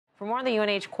For more on the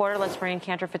UNH quarter, let's bring in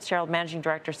Cantor Fitzgerald Managing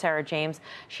Director Sarah James.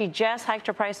 She just hiked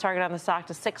her price target on the stock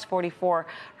to $644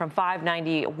 from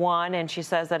 $591, and she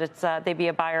says that it's they'd be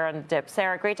a buyer on the dip.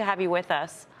 Sarah, great to have you with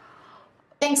us.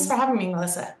 Thanks for having me,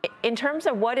 Melissa. In terms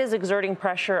of what is exerting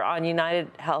pressure on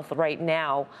UnitedHealth right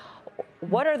now,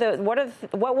 what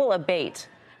will abate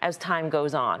as time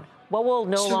goes on? What will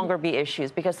no longer be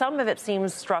issues? Because some of it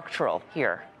seems structural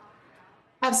here.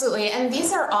 Absolutely. And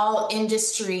these are all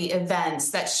industry events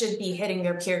that should be hitting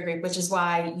their peer group, which is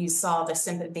why you saw the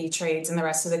sympathy trades and the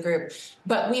rest of the group.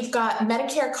 But we've got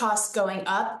Medicare costs going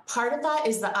up. Part of that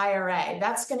is the IRA.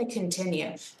 That's going to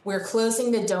continue. We're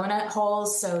closing the donut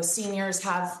holes, so seniors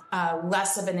have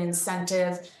less of an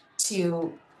incentive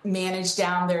to manage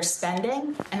down their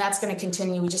spending, and that's going to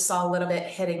continue. We just saw a little bit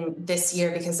hitting this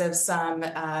year because of some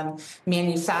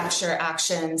manufacturer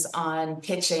actions on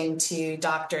pitching to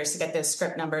doctors to get those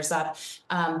script numbers up.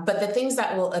 But the things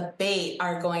that will abate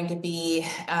are going to be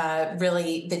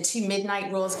really the 2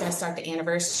 midnight rule is going to start the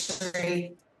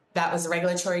anniversary. That was a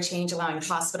regulatory change allowing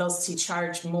hospitals to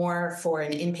charge more for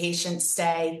an inpatient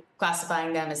stay,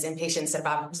 classifying them as inpatient instead of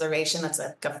observation. That's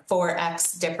like a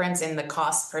 4x difference in the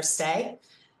cost per stay.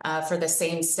 For the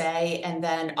same stay. And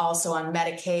then also on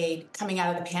Medicaid, coming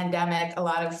out of the pandemic, a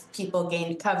lot of people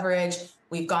gained coverage.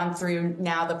 We've gone through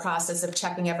now the process of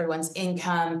checking everyone's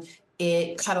income.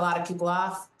 It cut a lot of people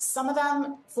off, some of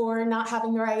them for not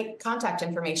having the right contact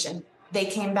information. They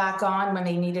came back on when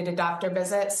they needed a doctor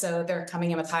visit, so they're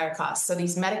coming in with higher costs. So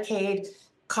these Medicaid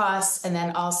costs and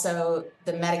then also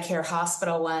the Medicare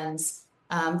hospital ones,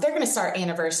 they're going to start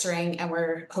anniversarying, and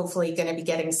we're hopefully going to be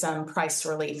getting some price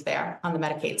relief there on the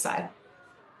Medicaid side.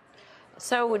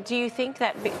 So do you think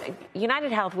that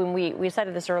UnitedHealth, when we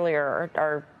cited this earlier,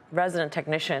 our resident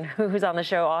technician who's on the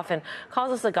show often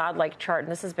calls us a godlike chart,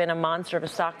 and this has been a monster of a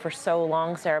stock for so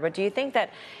long, Sarah, but do you think that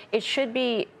it should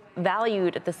be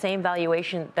valued at the same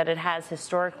valuation that it has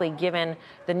historically, given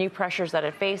the new pressures that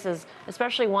it faces,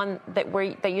 especially one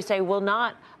that you say will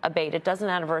not abate? It doesn't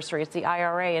anniversary. It's the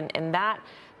IRA, and that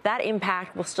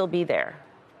impact will still be there.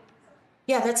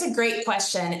 Yeah, that's a great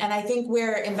question. And I think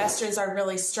where investors are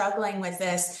really struggling with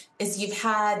this is you've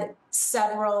had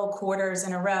several quarters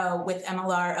in a row with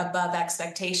MLR above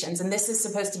expectations. And this is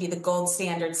supposed to be the gold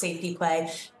standard safety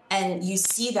play. And you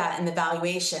see that in the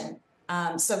valuation.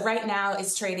 So right now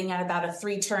it's trading at about a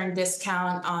 3-turn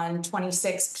discount on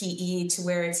 26 PE to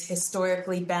where it's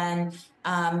historically been.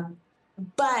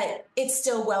 But it's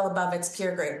still well above its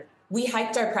peer group. We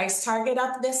hiked our price target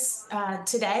up this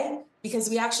today because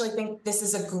we actually think this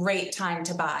is a great time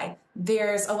to buy.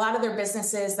 There's a lot of their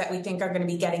businesses that we think are going to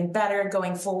be getting better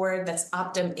going forward. That's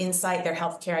Optum Insight, their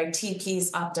healthcare IT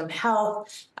piece, Optum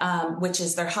Health, which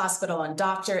is their hospital and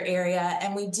doctor area.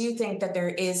 And we do think that there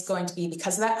is going to be,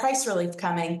 because of that price relief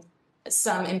coming,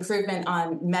 some improvement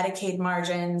on Medicaid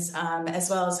margins, as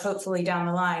well as hopefully down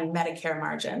the line, Medicare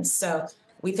margins. So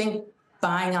we think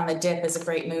buying on the dip is a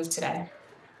great move today.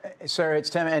 Sarah,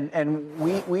 it's Tim, and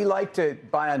we like to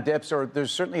buy on dips, or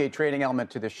there's certainly a trading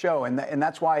element to the show, and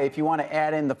that's why if you want to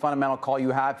add in the fundamental call you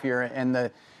have here,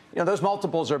 and those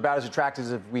multiples are about as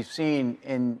attractive as we've seen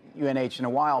in UNH in a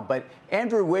while. But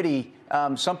Andrew Whitty,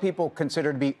 some people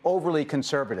consider to be overly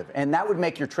conservative, and that would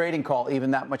make your trading call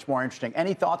even that much more interesting.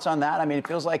 Any thoughts on that? I mean, it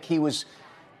feels like he was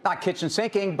not kitchen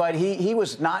sinking, but he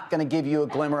was not going to give you a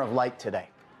glimmer of light today.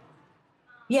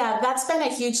 Yeah, that's been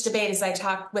a huge debate as I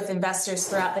talk with investors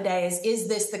throughout the day is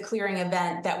this the clearing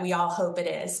event that we all hope it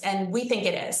is? And we think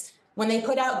it is. When they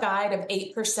put out guide of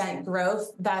 8%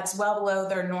 growth, that's well below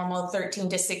their normal 13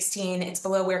 to 16. It's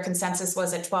below where consensus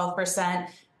was at 12%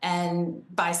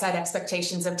 and buy-side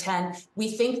expectations of 10.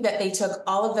 We think that they took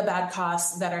all of the bad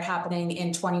costs that are happening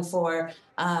in 24,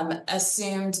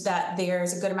 assumed that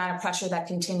there's a good amount of pressure that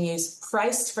continues,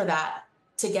 priced for that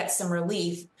to get some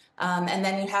relief. And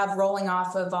then you have rolling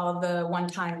off of all of the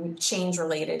one-time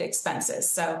change-related expenses.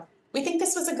 So we think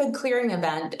this was a good clearing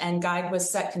event, and guide was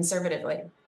set conservatively.